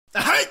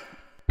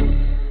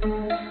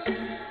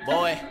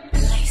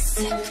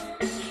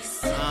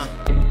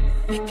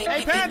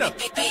Hey, Panda!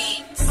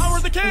 How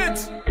are the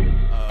kids?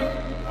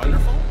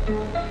 Wonderful.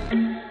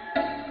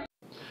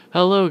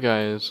 Hello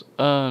guys,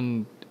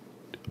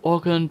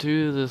 welcome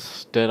to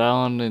this Dead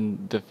Island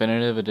and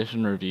Definitive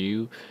Edition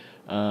review.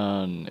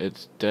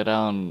 It's Dead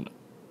Island,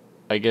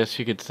 I guess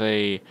you could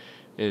say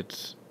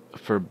it's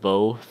for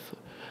both,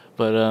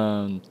 but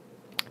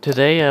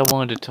today I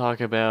wanted to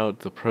talk about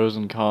the pros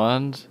and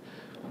cons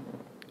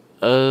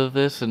of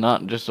this, and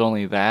not just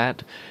only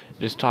that,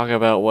 just talk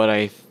about what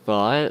I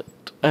thought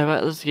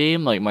about this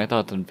game, like my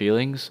thoughts and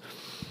feelings.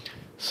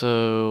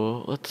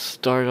 So, let's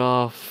start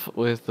off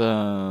with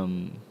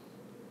the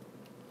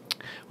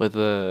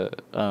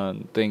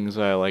things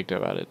I liked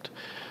about it.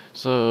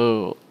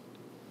 So,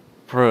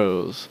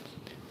 pros.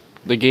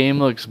 The game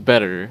looks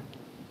better.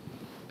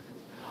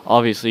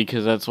 Obviously,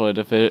 because that's what a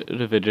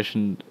definitive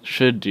edition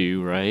should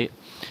do, right?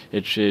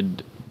 It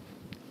should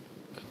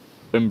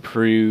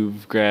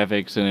improve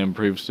graphics and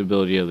improve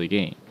stability of the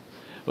game.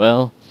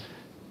 Well,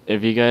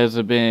 if you guys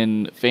have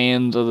been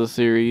fans of the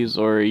series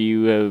or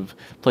you have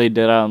played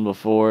Dead Island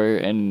before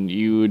and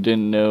you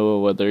didn't know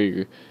whether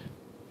you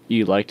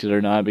liked it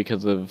or not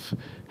because of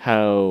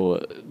how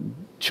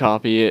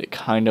choppy it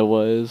kinda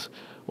was,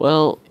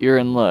 well, you're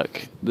in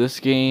luck.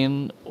 This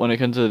game, when it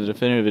comes to the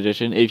Definitive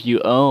Edition, if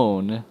you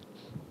own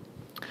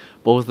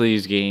both of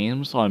these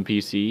games on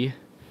PC,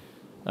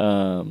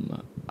 I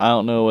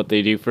don't know what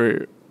they do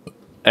for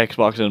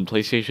Xbox and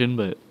PlayStation,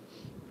 but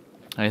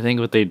I think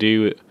what they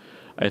do,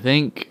 I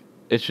think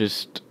it's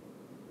just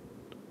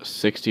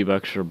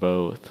 $60 for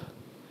both,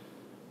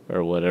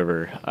 or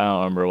whatever. I don't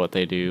remember what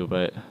they do,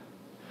 but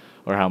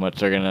or how much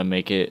they're gonna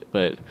make it,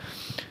 but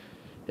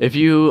if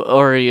you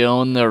already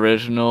own the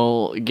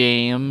original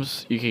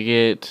games, you could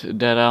get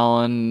Dead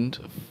Island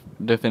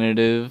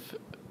Definitive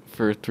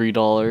for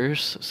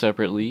 $3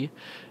 separately,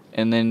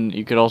 and then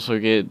you could also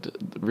get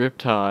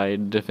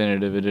Riptide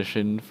Definitive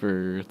Edition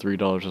for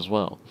 $3 as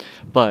well.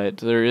 But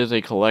there is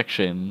a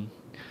collection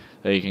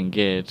that you can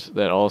get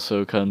that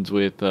also comes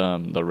with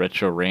the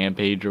Retro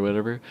Rampage or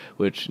whatever,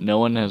 which no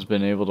one has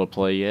been able to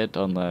play yet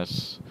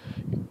unless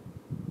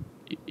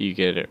you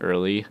get it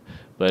early.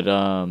 But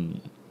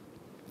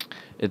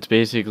it's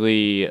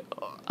basically,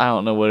 I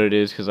don't know what it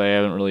is because I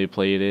haven't really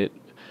played it,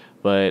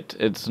 but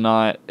it's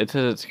not, it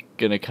says it's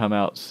gonna come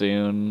out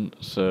soon,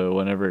 so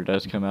whenever it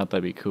does come out,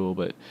 that'd be cool.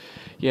 But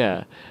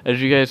yeah,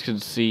 as you guys can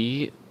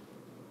see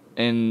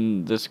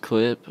in this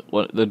clip,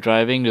 what the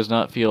driving does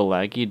not feel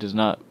laggy, does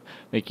not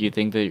make you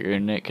think that your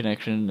internet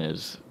connection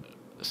is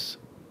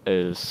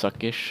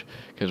suckish,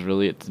 because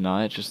really it's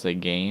not, it's just a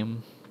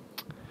game.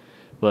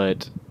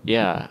 But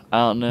yeah, I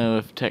don't know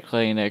if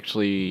Techlane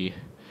actually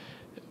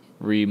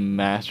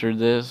remastered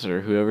this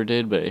or whoever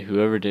did, but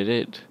whoever did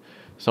it,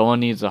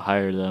 someone needs to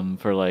hire them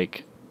for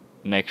like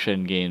next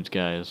gen games,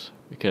 guys,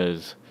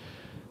 because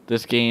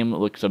this game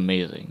looks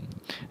amazing.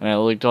 And I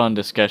looked on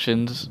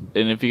discussions,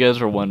 and if you guys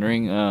were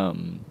wondering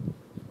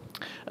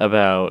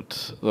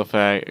about the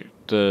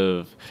fact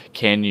of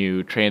can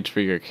you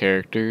transfer your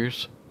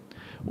characters,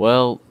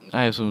 well,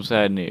 I have some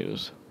sad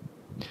news.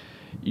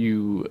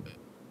 The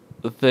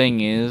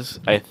thing is,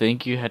 I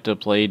think you had to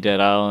play Dead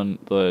Island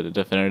the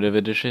Definitive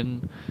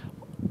Edition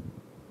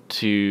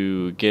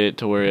to get it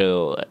to where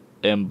it'll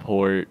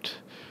import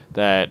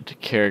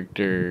that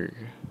character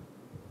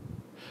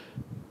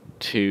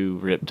to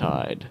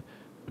Riptide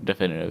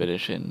Definitive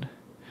Edition.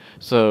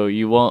 So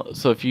you won't.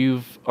 So if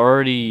you've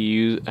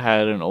already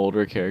had an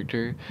older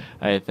character,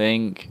 I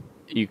think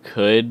you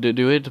could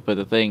do it. But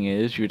the thing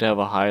is, you'd have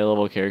a high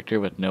level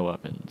character with no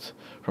weapons,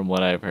 from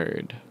what I've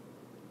heard.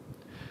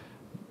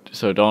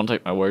 So don't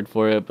take my word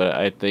for it, but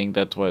I think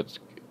that's what's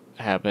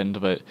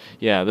happened. But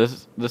yeah,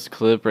 this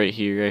clip right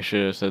here, I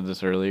should have said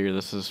this earlier.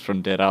 This is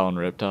from Dead Island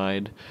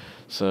Riptide.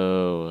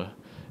 So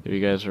if you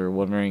guys are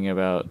wondering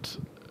about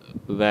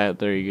that,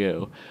 there you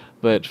go.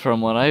 But from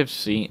what I've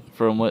seen,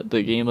 from what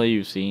the gameplay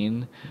you've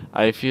seen,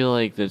 I feel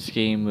like this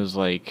game was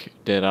like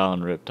Dead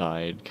Island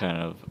Riptide, kind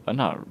of.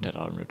 Not Dead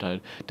Island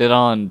Riptide, Dead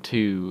Island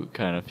 2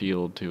 kind of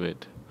feel to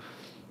it.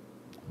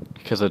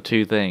 Because of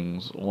two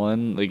things.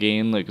 One, the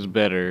game looks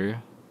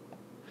better,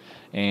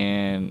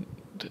 and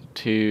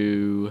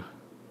two,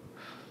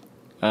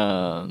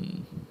 it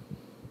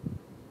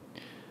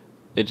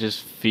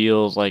just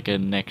feels like a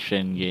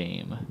next-gen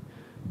game,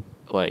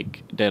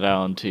 like Dead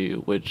Island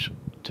 2, which,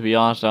 to be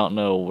honest, I don't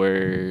know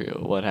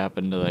what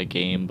happened to that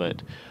game,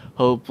 but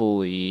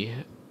hopefully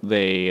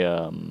they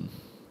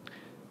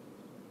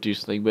do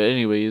something. But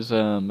anyways,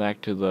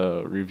 back to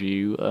the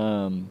review.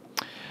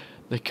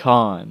 The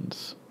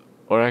cons,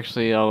 or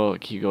actually, I'll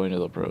keep going to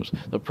the pros.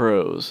 The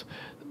pros,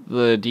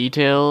 the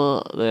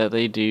detail that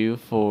they do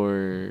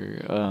for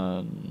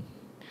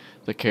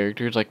the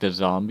characters, like the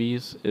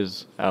zombies,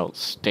 is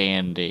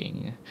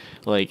outstanding.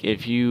 Like,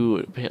 if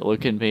you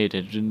look and pay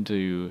attention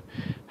to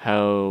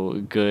how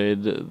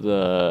good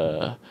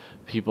the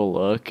people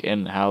look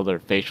and how their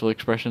facial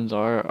expressions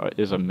are,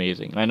 is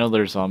amazing. I know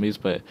they're zombies,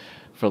 but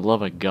for the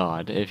love of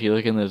God, if you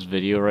look in this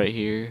video right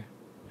here,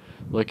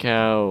 look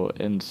how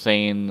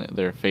insane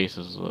their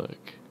faces look.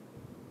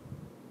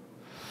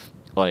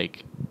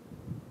 Like,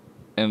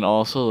 and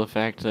also the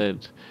fact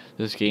that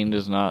this game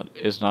is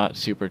not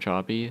super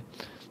choppy.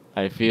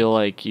 I feel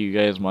like you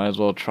guys might as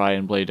well try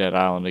and play Dead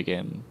Island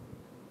again.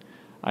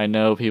 I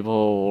know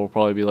people will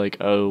probably be like,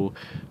 "Oh,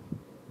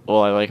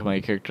 well, I like my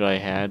character I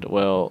had."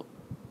 Well,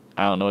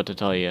 I don't know what to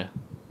tell you.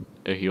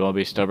 If you want to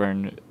be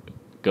stubborn,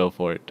 go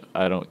for it.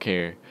 I don't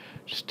care.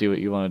 Just do what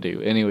you want to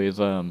do. Anyways,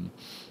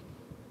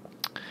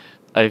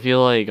 I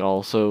feel like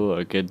also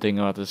a good thing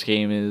about this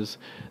game is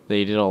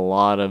they did a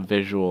lot of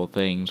visual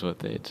things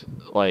with it.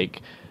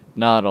 Like,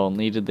 not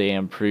only did they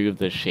improve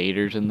the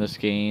shaders in this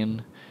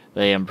game,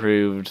 they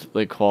improved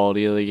the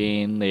quality of the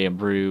game, they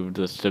improved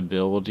the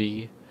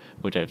stability,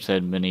 which I've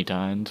said many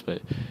times,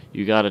 but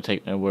you gotta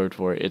take my word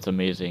for it, it's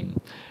amazing.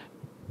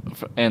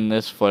 And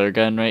this flare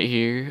gun right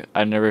here,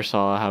 I never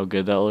saw how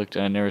good that looked,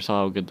 and I never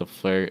saw how good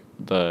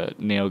the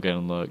nail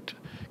gun looked.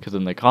 Because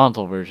in the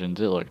console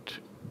versions, it looked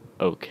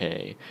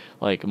okay.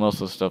 Like, most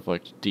of the stuff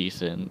looked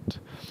decent.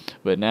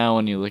 But now,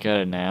 when you look at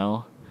it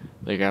now,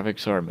 the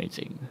graphics are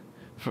amazing.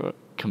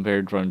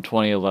 Compared from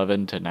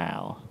 2011 to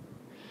now.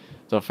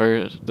 The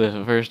first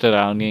Dead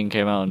Island game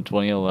came out in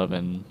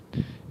 2011,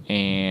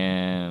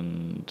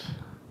 and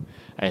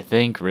I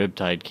think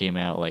Riptide came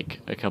out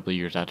like a couple of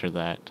years after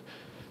that.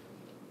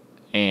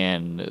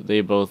 And they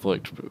both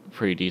looked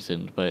pretty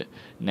decent, but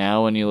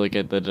now when you look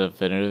at the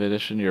definitive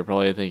edition, you're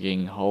probably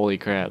thinking, holy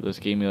crap, this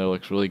game either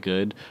looks really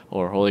good,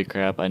 or holy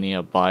crap, I need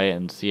to buy it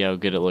and see how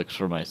good it looks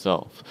for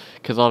myself.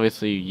 Because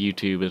obviously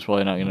YouTube is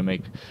probably not going to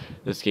make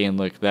this game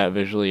look that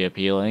visually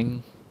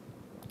appealing.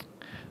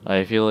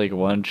 I feel like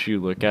once you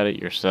look at it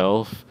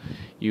yourself,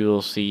 you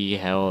will see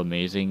how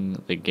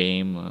amazing the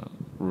game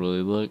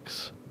really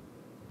looks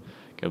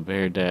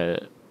compared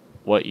to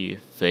what you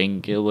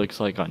think it looks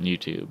like on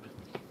YouTube.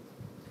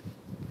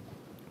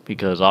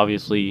 Because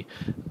obviously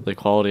the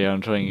quality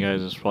I'm showing you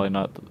guys is probably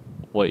not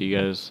what you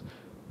guys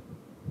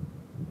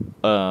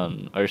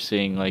are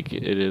seeing like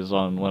it is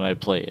on when I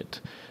play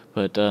it.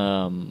 But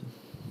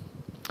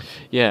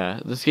yeah,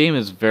 this game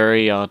is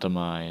very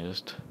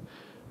optimized.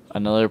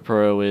 Another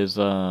pro is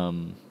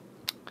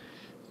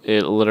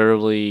it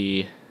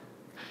literally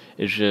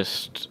is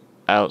just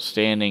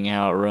outstanding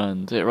how it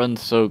runs. It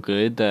runs so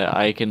good that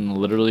I can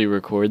literally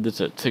record this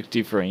at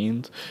 60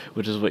 frames,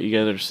 which is what you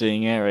guys are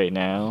seeing at right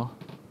now.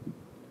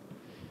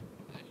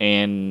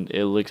 And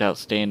it looks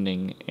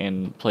outstanding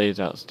and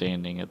plays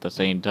outstanding at the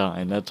same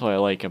time. That's what I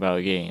like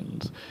about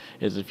games.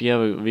 Is if you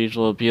have a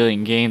visual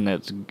appealing game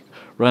that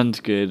runs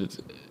good,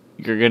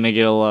 you're gonna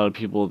get a lot of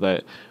people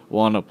that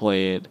want to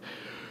play it.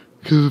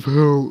 Cause of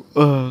how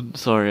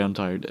sorry, I'm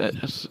tired.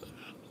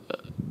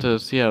 To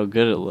see how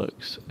good it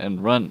looks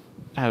and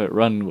have it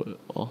run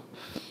well.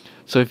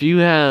 So if you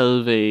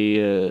have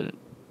a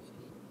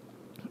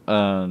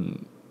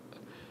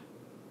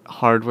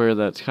hardware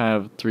that's kind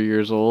of 3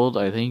 years old,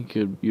 I think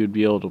you'd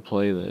be able to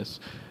play this.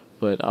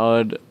 But I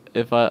would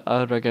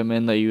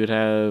recommend that you would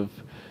have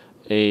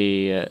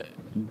a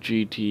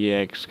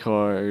GTX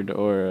card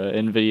or a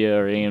NVIDIA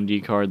or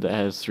AMD card that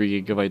has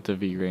 3 gigabytes of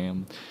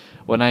VRAM.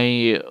 When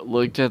I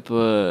looked at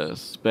the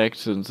specs,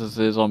 since this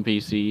is on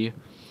PC,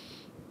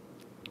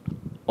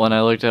 when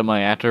I looked at my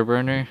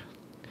Afterburner,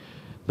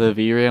 the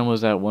VRAM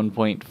was at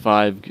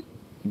 1.5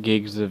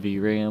 gigs of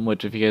VRAM,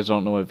 which if you guys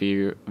don't know what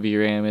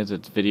VRAM is,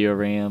 it's video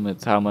RAM.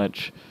 It's how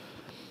much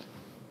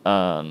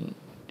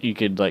you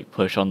could like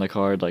push on the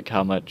card, like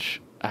if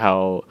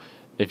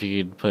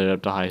you could put it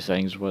up to high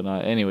settings or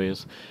whatnot.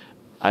 Anyways,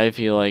 I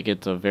feel like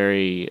it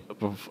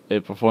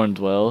performs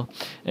well,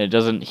 and it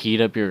doesn't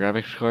heat up your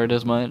graphics card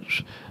as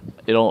much.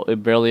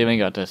 It barely even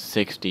got to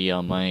 60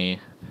 on my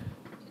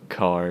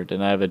card,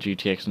 and I have a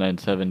GTX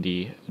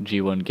 970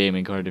 G1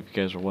 gaming card if you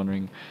guys are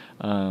wondering.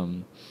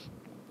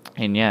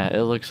 And yeah,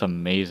 it looks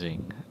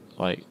amazing.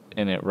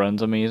 And it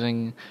runs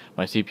amazing.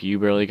 My CPU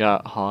barely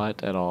got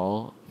hot at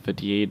all.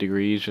 58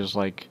 degrees, just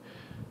like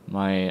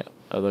my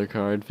other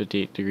card.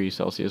 58 degrees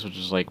Celsius, which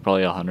is like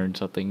probably 100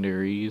 something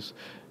degrees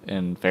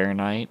in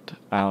Fahrenheit.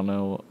 I don't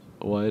know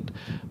what.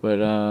 But,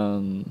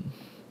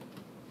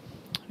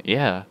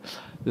 yeah.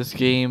 This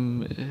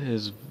game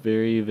is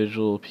very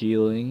visual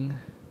appealing.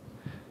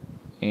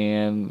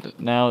 And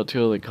now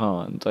to the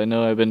cons. I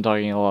know I've been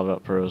talking a lot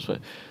about pros, but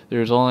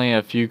there's only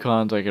a few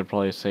cons I could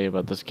probably say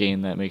about this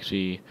game that makes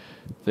me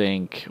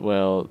think,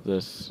 well,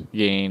 this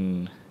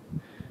game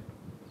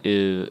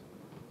is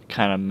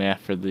kind of meh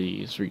for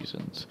these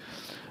reasons.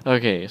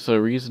 Okay, so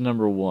reason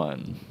number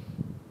 1.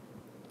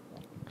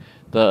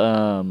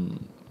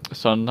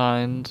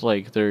 Sometimes,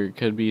 there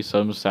could be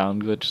some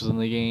sound glitches in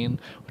the game,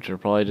 which are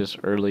probably just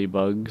early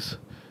bugs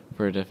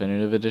for a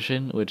definitive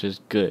edition, which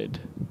is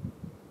good.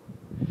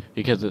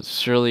 Because it's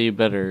surely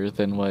better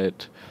than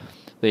what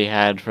they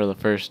had for the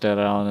first Dead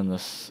Island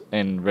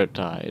and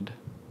Riptide.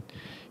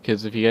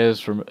 Because if you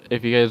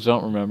guys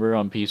don't remember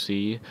on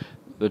PC,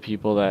 the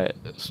people that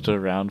stood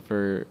around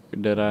for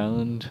Dead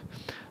Island,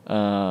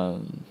 there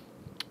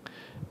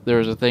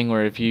was a thing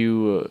where if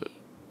you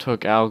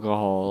took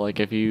alcohol,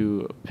 if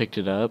you picked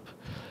it up,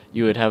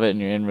 you would have it in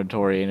your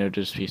inventory and it would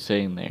just be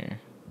sitting there.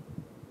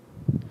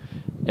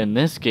 In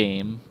this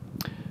game,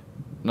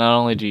 not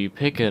only do you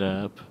pick it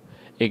up,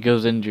 it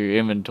goes into your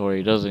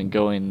inventory. It doesn't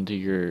go into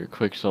your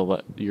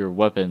your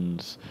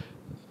weapons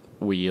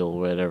wheel,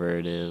 whatever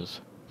it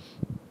is.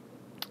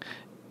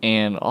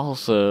 And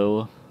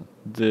also,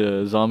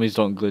 the zombies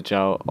don't glitch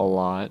out a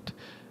lot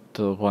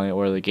to the point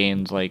where the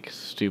game's like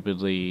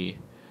stupidly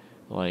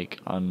like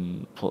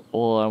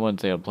well, I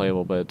wouldn't say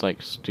unplayable, but it's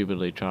like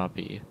stupidly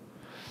choppy.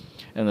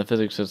 And the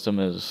physics system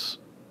is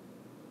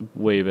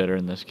way better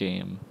in this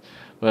game.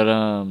 But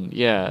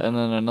yeah, and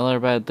then another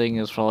bad thing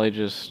is probably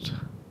just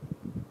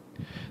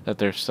that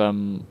there's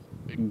some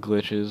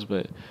glitches,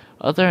 but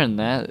other than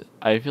that,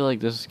 I feel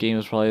like this game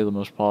is probably the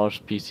most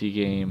polished PC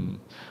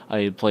game I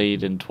had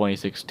played in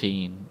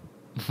 2016.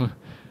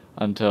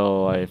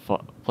 Until I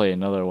play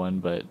another one,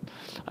 but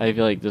I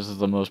feel like this is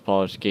the most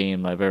polished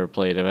game I've ever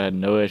played. I've had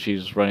no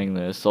issues running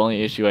this. The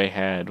only issue I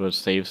had was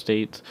save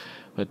states,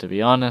 but to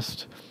be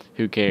honest,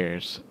 who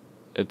cares?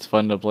 It's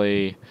fun to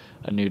play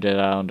a new Dead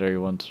Island every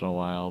once in a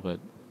while, but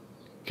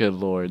good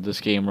lord, this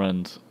game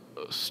runs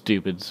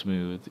stupid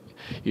smooth.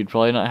 You'd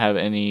probably not have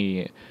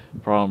any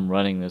problem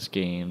running this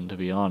game, to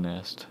be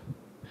honest,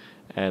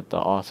 at the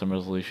awesome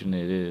resolution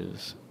it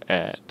is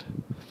at.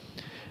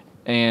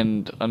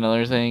 And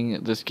another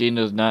thing, this game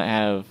does not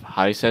have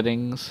high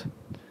settings.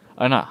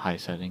 Not high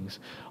settings,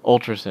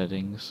 ultra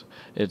settings.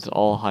 It's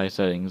all high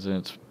settings, and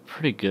it's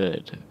pretty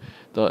good.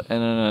 And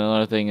then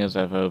another thing is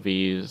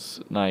FOV's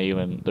there's not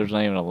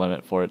even a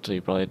limit for it, so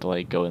you probably have to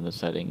like go in the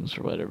settings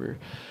or whatever.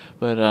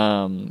 But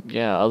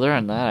yeah, other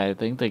than that, I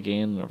think the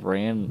game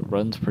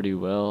runs pretty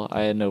well.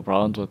 I had no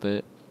problems with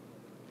it.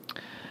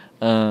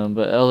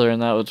 But other than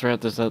that, let's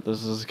wrap this up.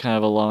 This is kind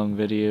of a long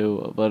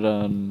video, but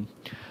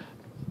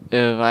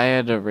if I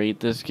had to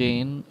rate this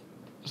game,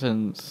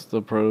 since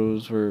the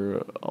pros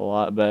were a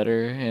lot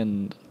better,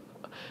 and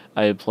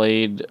I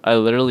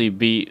literally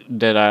beat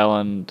Dead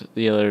Island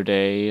the other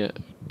day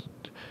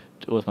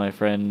with my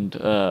friend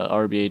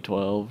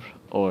RBA12,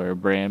 or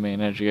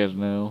Brandman, as you guys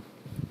know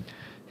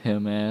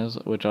him as,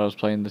 which I was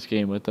playing this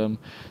game with him.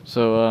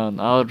 So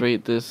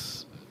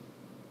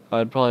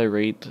I'd probably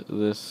rate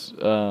this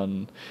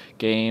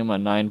game a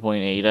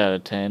 9.8 out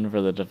of 10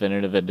 for the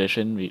definitive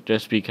edition,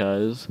 just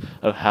because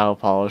of how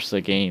polished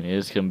the game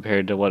is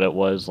compared to what it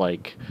was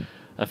like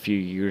a few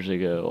years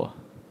ago.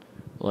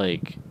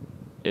 Like,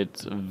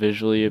 it's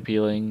visually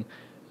appealing,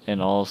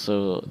 and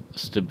also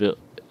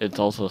it's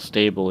also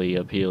stably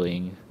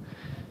appealing.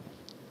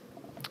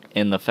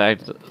 And the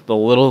fact that the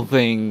little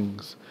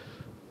things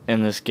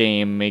in this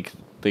game make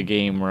the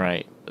game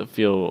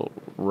feel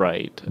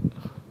right.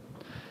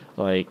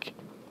 Like,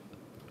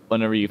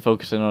 whenever you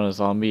focus in on a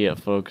zombie, it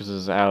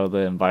focuses out of the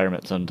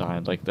environment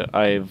sometimes. Like,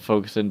 I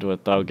focus into a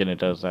thug and it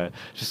does that.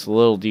 Just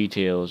little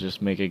details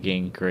just make a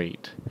game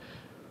great.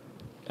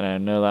 And I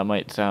know that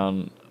might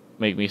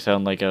make me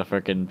sound like a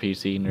frickin'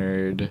 PC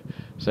nerd,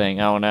 saying,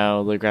 oh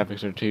no, the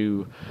graphics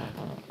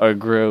are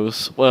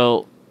gross.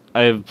 Well,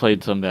 I've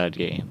played some bad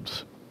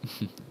games.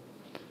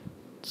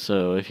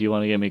 So if you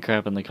want to give me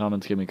crap in the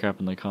comments, give me crap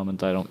in the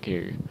comments. I don't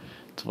care.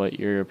 It's what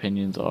your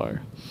opinions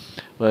are.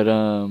 But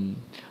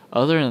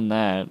other than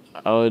that,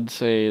 I would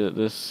say that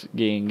this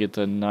game gets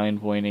a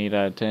 9.8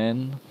 out of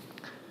 10,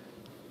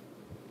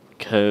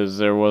 because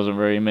there wasn't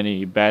very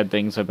many bad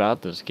things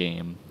about this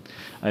game.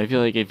 I feel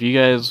like if you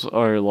guys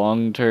are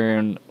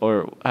long-term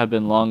or have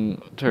been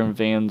long-term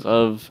fans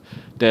of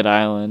Dead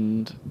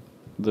Island,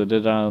 the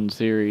Dead Island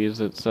series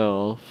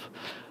itself,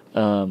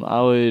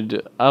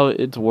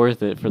 it's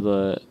worth it for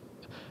the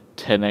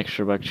 10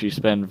 extra bucks you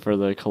spend for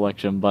the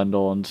collection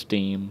bundle on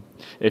Steam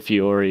if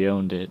you already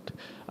owned it.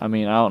 I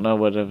mean, I don't know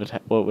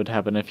what would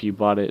happen if you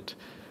bought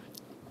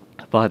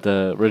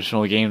the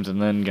original games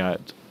and then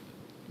got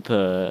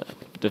the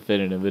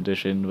definitive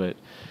edition, but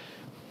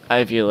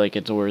I feel like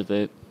it's worth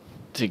it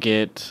to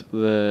get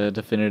the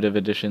definitive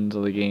editions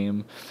of the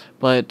game.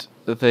 But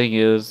the thing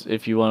is,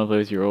 if you want to play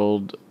with your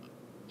old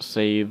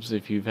saves,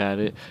 if you've had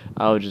it,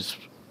 I would just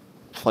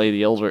play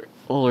the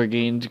older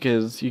games,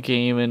 because you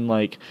can't even,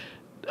 like,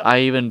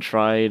 I even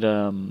tried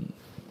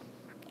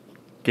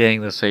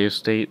getting the save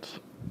states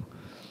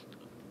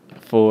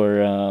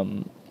for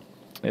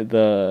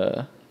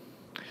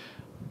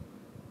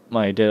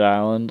my Dead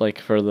Island, like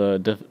for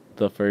the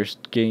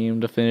first game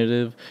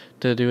definitive,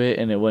 to do it,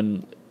 and it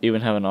wouldn't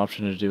even have an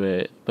option to do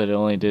it, but it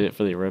only did it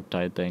for the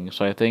Riptide thing.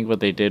 So I think what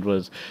they did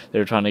was they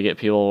were trying to get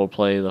people to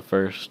play the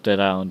first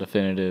Dead Island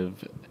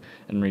definitive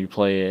and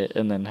replay it,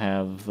 and then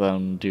have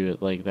them do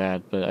it like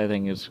that. But I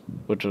think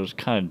which was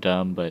kind of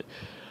dumb, but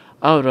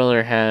I would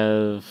rather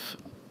have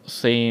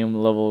same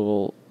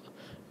level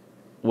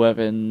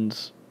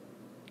weapons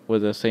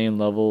with the same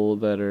level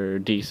that are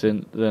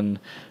decent than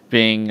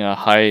being a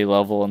high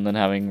level and then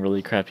having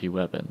really crappy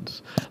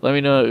weapons. Let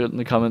me know in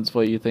the comments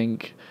what you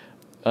think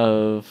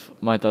of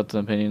my thoughts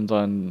and opinions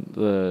on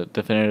the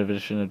definitive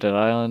edition of Dead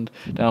Island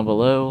down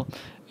below,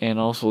 and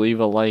also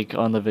leave a like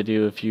on the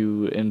video if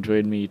you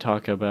enjoyed me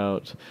talk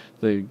about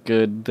the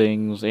good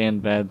things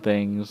and bad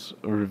things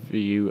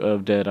review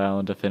of Dead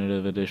Island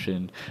Definitive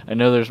Edition. I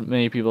know there's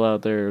many people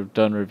out there who've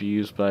done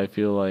reviews, but I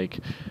feel like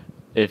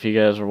if you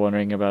guys were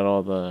wondering about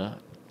all the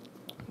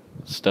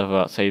stuff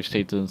about save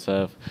states and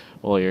stuff,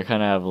 well, you're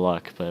kind of out of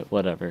luck, but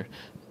whatever.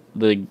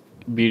 The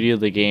beauty of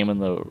the game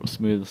and the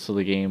smoothness of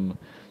the game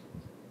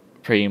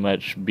pretty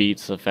much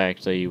beats the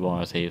fact that you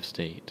want a save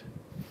state.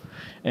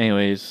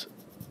 Anyways,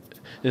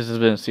 this has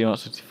been a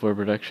CMOS64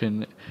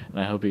 production, and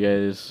I hope you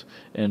guys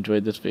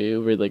enjoyed this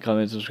video. Rate, like,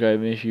 comment,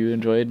 subscribe if you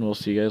enjoyed, and we'll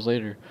see you guys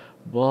later.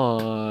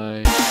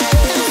 Bye!